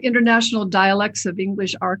International Dialects of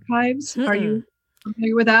English Archives. Mm-mm. Are you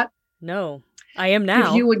familiar with that? No, I am now.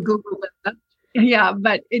 If you would Google that, yeah.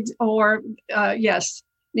 But yes,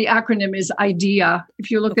 the acronym is IDEA. If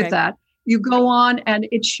you look at that, you go on and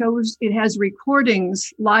it has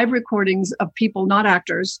live recordings of people, not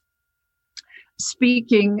actors,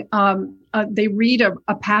 speaking. They read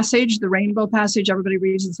a passage, the Rainbow Passage. Everybody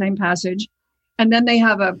reads the same passage. And then they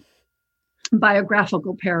have a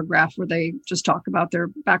biographical paragraph where they just talk about their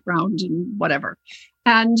background and whatever.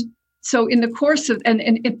 And so in the course of, and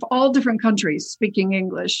if all different countries speaking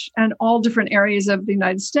English and all different areas of the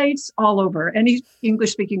United States, all over, any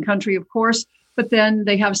English-speaking country, of course, but then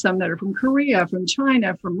they have some that are from Korea, from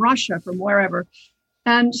China, from Russia, from wherever.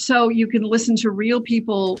 And so you can listen to real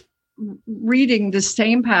people reading the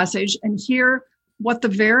same passage and hear what the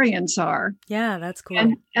variants are. Yeah, that's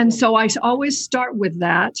cool. And so I always start with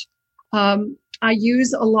that. I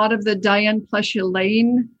use a lot of the Diane Plessia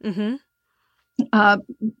Lane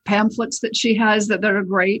pamphlets that she has that are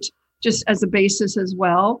great, just as a basis as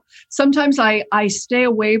well. Sometimes I stay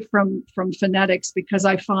away from phonetics because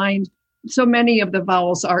I find so many of the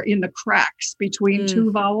vowels are in the cracks between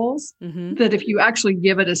two vowels that if you actually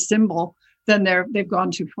give it a symbol, then they've gone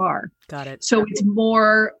too far. Got it. So it's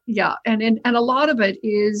more, and a lot of it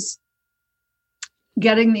is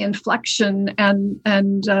getting the inflection and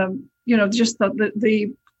just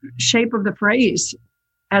the shape of the phrase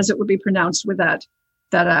as it would be pronounced with that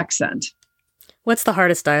accent. What's the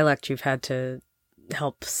hardest dialect you've had to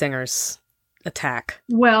help singers attack?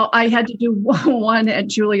 Well, I had to do one at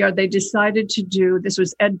Juilliard. They decided to do, this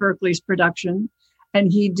was Ed Berkeley's production, and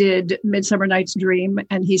he did Midsummer Night's Dream,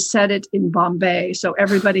 and he set it in Bombay. So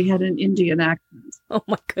everybody had an Indian accent. Oh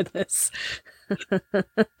my goodness.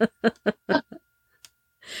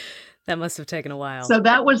 That must have taken a while. So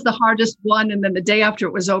that was the hardest one. And then the day after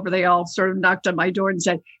it was over, they all sort of knocked on my door and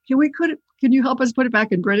said, can you help us put it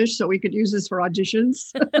back in British so we could use this for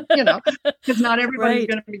auditions? Because not everybody's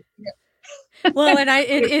going to be. Well, and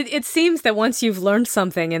it seems that once you've learned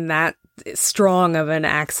something in that strong of an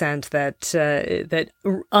accent, that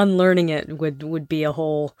unlearning it would be a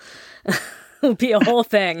whole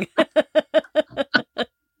thing.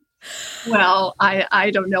 Well,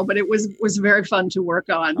 I don't know, but it was very fun to work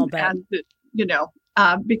on. I'll bet. And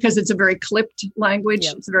because it's a very clipped language.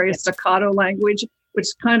 Yep. It's a very staccato language, which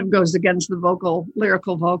kind of goes against the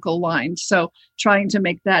lyrical vocal line. So trying to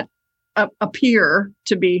make that appear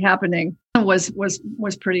to be happening was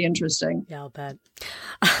pretty interesting. Yeah, I'll bet.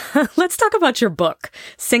 Let's talk about your book,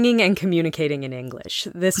 Singing and Communicating in English.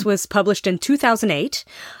 This was published in 2008.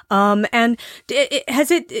 And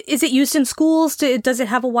is it used in schools? Does it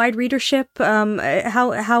have a wide readership?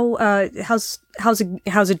 How's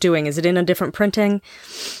it doing? Is it in a different printing?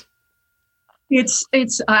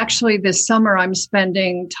 It's actually this summer I'm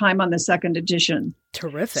spending time on the second edition.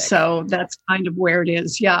 Terrific. So that's kind of where it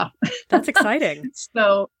is. Yeah. That's exciting.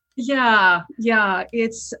 So yeah.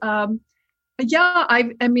 It's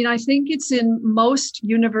I think it's in most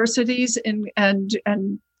universities and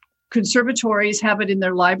conservatories have it in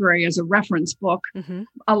their library as a reference book. Mm-hmm.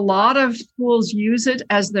 A lot of schools use it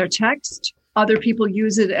as their text. Other people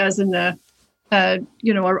use it as an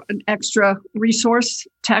extra resource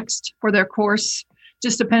text for their course,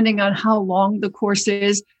 just depending on how long the course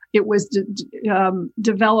is. It was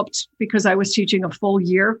developed because I was teaching a full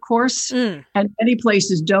year course, and many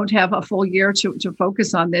places don't have a full year to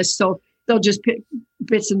focus on this. So they'll just pick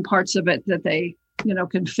bits and parts of it that they,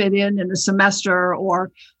 can fit in a semester,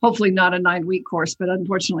 or hopefully not a 9-week course. But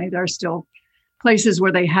unfortunately, there are still places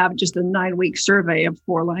where they have just a 9-week survey of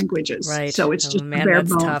 4 languages. Right. So it's just bare that's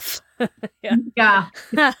bones. tough. Yeah.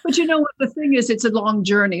 But what the thing is, it's a long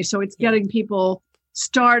journey. So it's getting people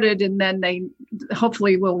started, and then they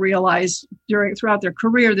hopefully will realize throughout their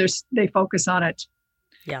career, they focus on it.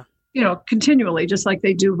 Yeah. Continually, just like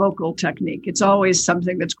they do vocal technique. It's always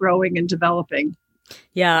something that's growing and developing.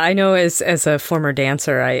 Yeah, I know as a former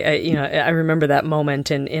dancer, I remember that moment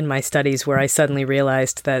in my studies where I suddenly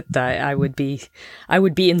realized that I would be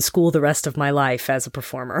in school the rest of my life as a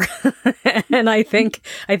performer. And I think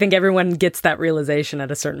everyone gets that realization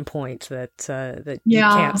at a certain point that you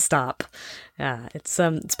can't stop. Yeah, it's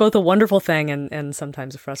both a wonderful thing and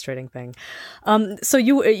sometimes a frustrating thing. So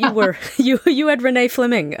you had Renee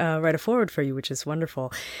Fleming write a foreword for you, which is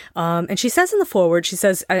wonderful. And she says in the foreword, she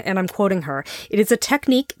says, and I'm quoting her, "It is a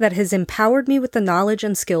technique that has empowered me with the knowledge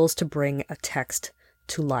and skills to bring a text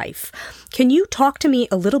to life." Can you talk to me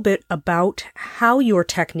a little bit about how your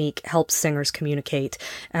technique helps singers communicate?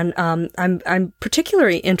 And I'm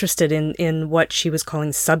particularly interested in what she was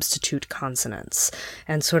calling substitute consonants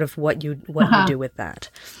and sort of what you do with that.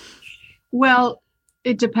 Well,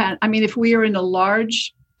 it depends. I mean, if we are in a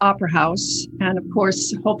large opera house, and of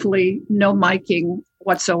course, hopefully no miking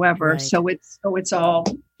whatsoever, right. so it's all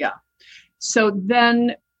So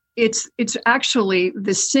then it's actually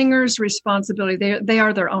the singer's responsibility. They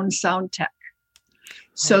are their own sound tech.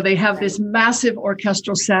 So they have this massive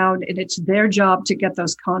orchestral sound, and it's their job to get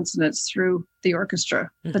those consonants through the orchestra,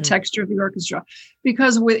 the texture of the orchestra.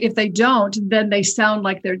 Because if they don't, then they sound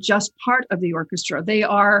like they're just part of the orchestra. They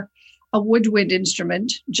are a woodwind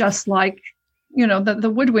instrument, just like,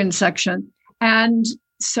 the woodwind section. And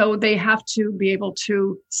so they have to be able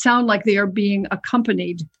to sound like they are being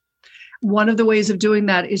accompanied. One of the ways of doing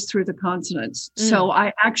that is through the consonants. So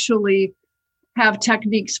I actually have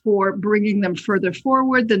techniques for bringing them further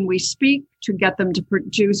forward than we speak to get them to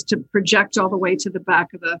project all the way to the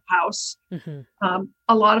back of the house.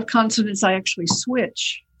 A lot of consonants I actually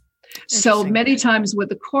switch. So many times with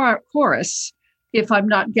the chorus, if I'm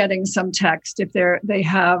not getting some text, if they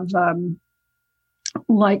have,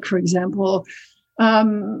 like, for example,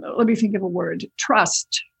 let me think of a word,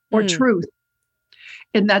 trust or truth.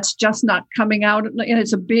 And that's just not coming out. And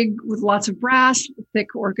it's with lots of brass,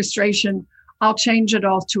 thick orchestration. I'll change it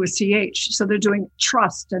all to a CH. So they're doing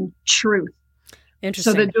trust and truth.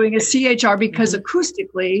 Interesting. So they're doing a CHR because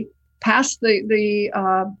acoustically, past the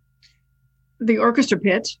orchestra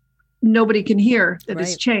pit, nobody can hear that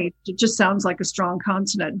it's changed. It just sounds like a strong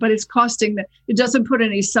consonant, but it's it doesn't put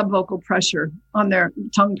any subvocal pressure on their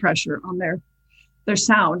tongue pressure on their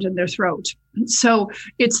sound and their throat. So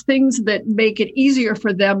it's things that make it easier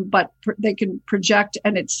for them, but they can project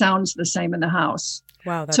and it sounds the same in the house.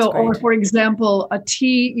 Wow, that's so, great. Or for example, a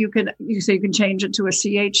T, you can change it to a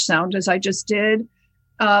CH sound, as I just did.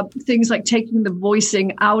 Things like taking the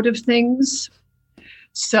voicing out of things.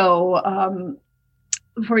 So,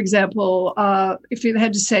 for example, if you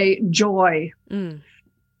had to say joy,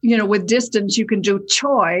 with distance, you can do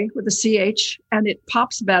choy with a CH and it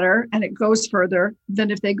pops better and it goes further than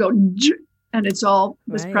if they go j, and it's all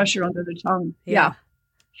this pressure under the tongue. Yeah.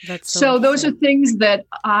 That's so those are things that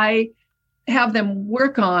I have them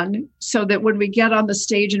work on so that when we get on the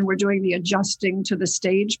stage and we're doing the adjusting to the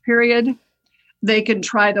stage period, they can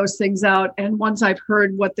try those things out. And once I've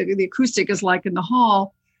heard what the acoustic is like in the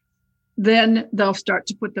hall, then they'll start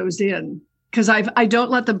to put those in. because I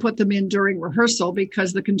don't let them put them in during rehearsal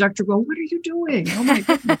because the conductor go, what are you doing? Oh my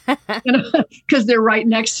goodness. Because they're right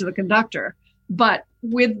next to the conductor. But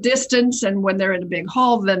with distance and when they're in a big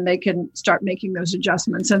hall, then they can start making those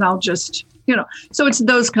adjustments. And I'll just, so it's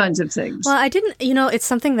those kinds of things. Well, I didn't, it's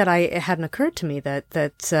something that it hadn't occurred to me that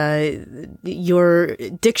your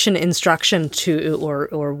diction instruction to,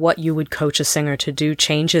 or what you would coach a singer to do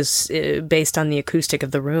changes based on the acoustic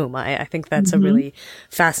of the room. I think that's a really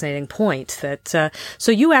fascinating point that,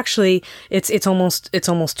 so you actually, it's almost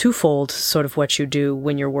twofold sort of what you do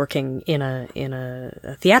when you're working in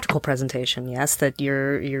a theatrical presentation. Yes, that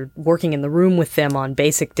you're working in the room with them on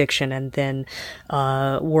basic diction and then,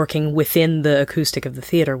 working within the acoustic of the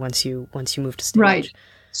theater once you move to stage. Right.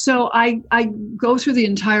 So I go through the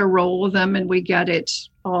entire role with them and we get it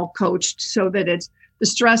all coached so that the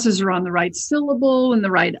stresses are on the right syllable and the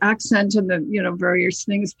right accent and the, various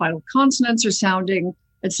things, final consonants are sounding,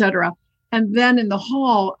 etc. And then in the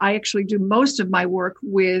hall, I actually do most of my work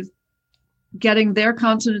with getting their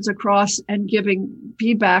consonants across and giving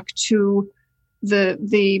feedback to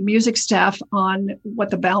the music staff on what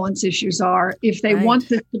the balance issues are. If they want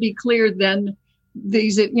this to be clear, then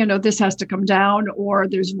this has to come down, or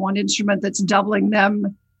there's one instrument that's doubling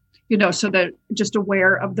them, so they're just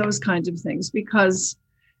aware of those kinds of things. Because,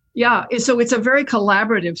 so it's a very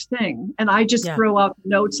collaborative thing. And I just throw out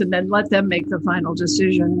notes and then let them make the final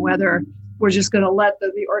decision, whether we're just going to let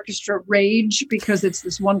the orchestra rage because it's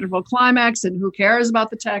this wonderful climax and who cares about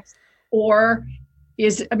the text, or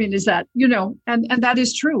is that, and that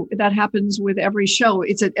is true. That happens with every show.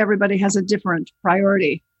 Everybody has a different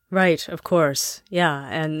priority. Right, of course. Yeah.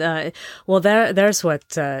 And, there's what,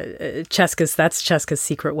 Cheska's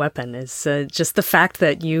secret weapon is, just the fact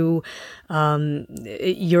that you,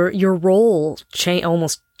 your role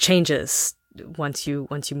almost changes once you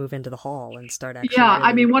move into the hall and start actually.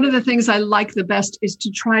 Yeah. One of the things I like the best is to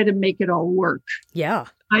try to make it all work. Yeah.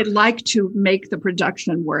 I like to make the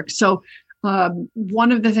production work. So,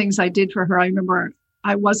 one of the things I did for her, I remember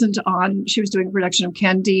she was doing a production of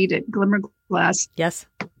Candide at Glimmerglass. Yes.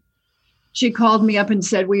 She called me up and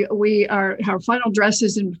said, our final dress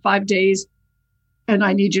is in 5 days and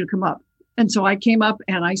I need you to come up. And so I came up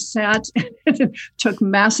and I sat and took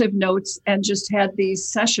massive notes and just had these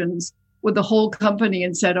sessions with the whole company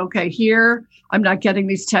and said, okay, here, I'm not getting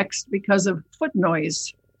these texts because of foot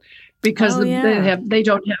noise, because they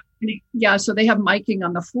don't have any. Yeah. So they have miking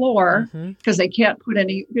on the floor because they can't put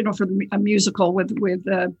any, for a musical with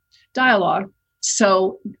dialogue.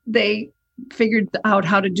 So they figured out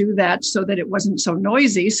how to do that so that it wasn't so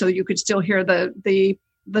noisy, so you could still hear the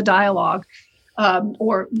dialogue,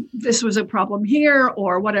 or this was a problem here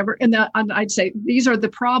or whatever. And I'd say these are the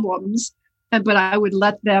problems, but I would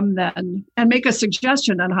let them then and make a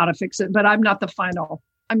suggestion on how to fix it. But I'm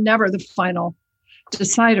never the final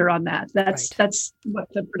decider on that. That's what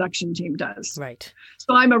the production team does. Right.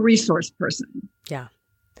 So I'm a resource person. Yeah.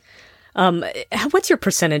 What's your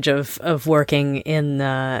percentage of working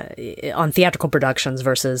on theatrical productions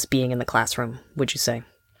versus being in the classroom, would you say?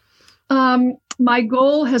 My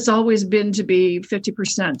goal has always been to be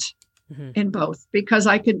 50% in both, because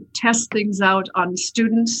I could test things out on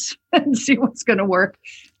students and see what's going to work.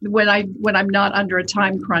 When I'm not under a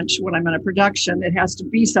time crunch, when I'm in a production, it has to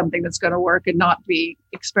be something that's going to work and not be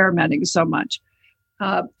experimenting so much.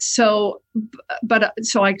 So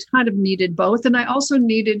I kind of needed both. And I also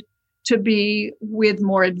needed to be with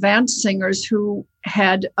more advanced singers who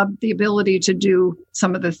had the ability to do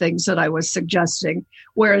some of the things that I was suggesting,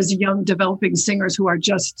 whereas young developing singers who are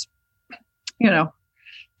just,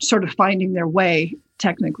 sort of finding their way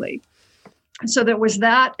technically. So there was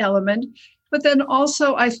that element. But then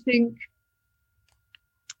also I think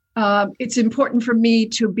it's important for me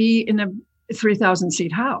to be in a 3,000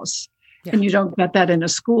 seat house, and you don't get that in a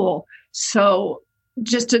school. So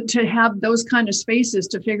just to have those kind of spaces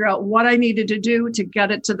to figure out what I needed to do to get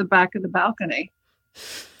it to the back of the balcony.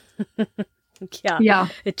 Yeah.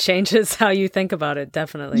 It changes how you think about it.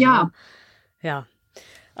 Definitely. Yeah. Yeah.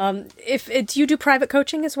 Do you do private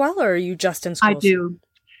coaching as well, or are you just in schools? I do.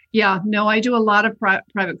 Yeah. No, I do a lot of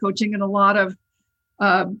private coaching and a lot of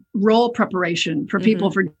role preparation for people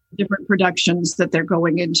for different productions that they're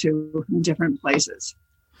going into in different places.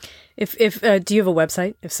 If do you have a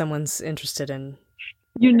website if someone's interested in?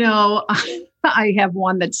 I have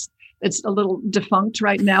one that's a little defunct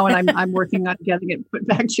right now, and I'm working on getting it put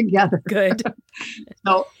back together. Good.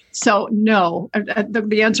 So no,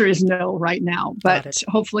 the answer is no right now, but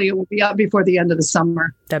hopefully it will be up before the end of the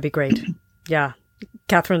summer. That'd be great. Yeah.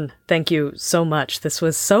 Catherine, thank you so much. This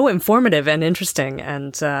was so informative and interesting,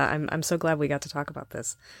 and I'm so glad we got to talk about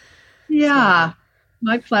this. Yeah.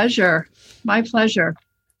 My pleasure. My pleasure.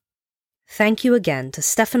 Thank you again to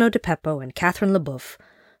Stefano Di Peppo and Catherine LeBoeuf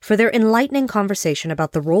for their enlightening conversation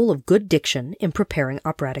about the role of good diction in preparing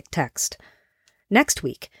operatic text. Next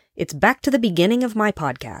week, it's back to the beginning of my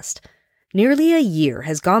podcast. Nearly a year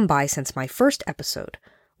has gone by since my first episode,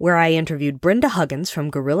 where I interviewed Brenda Huggins from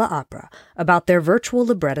Guerrilla Opera about their virtual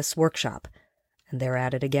librettist workshop. And they're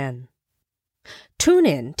at it again. Tune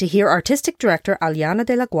in to hear Artistic Director Aliana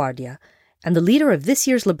de la Guardia and the leader of this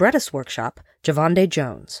year's librettist workshop, Javonde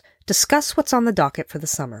Jones, discuss what's on the docket for the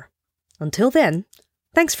summer. Until then,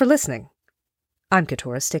 thanks for listening. I'm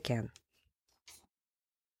Keturah Stickan.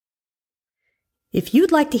 If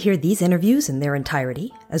you'd like to hear these interviews in their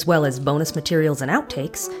entirety, as well as bonus materials and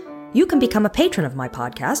outtakes, you can become a patron of my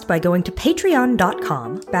podcast by going to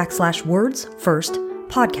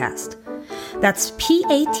patreon.com/wordsfirstpodcast. That's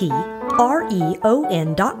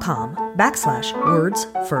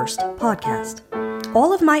patreon.com/wordsfirstpodcast.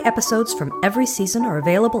 All of my episodes from every season are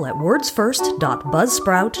available at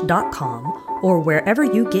wordsfirst.buzzsprout.com or wherever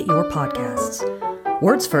you get your podcasts.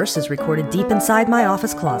 Words First is recorded deep inside my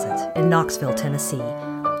office closet in Knoxville, Tennessee.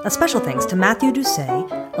 A special thanks to Matthew Doucet,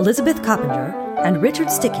 Elizabeth Coppinger, and Richard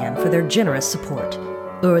Stickan for their generous support.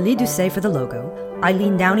 Aurélie Doucet for the logo,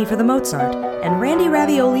 Eileen Downey for the Mozart, and Randy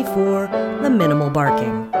Ravioli for the minimal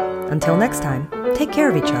barking. Until next time, take care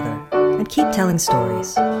of each other and keep telling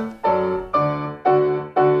stories.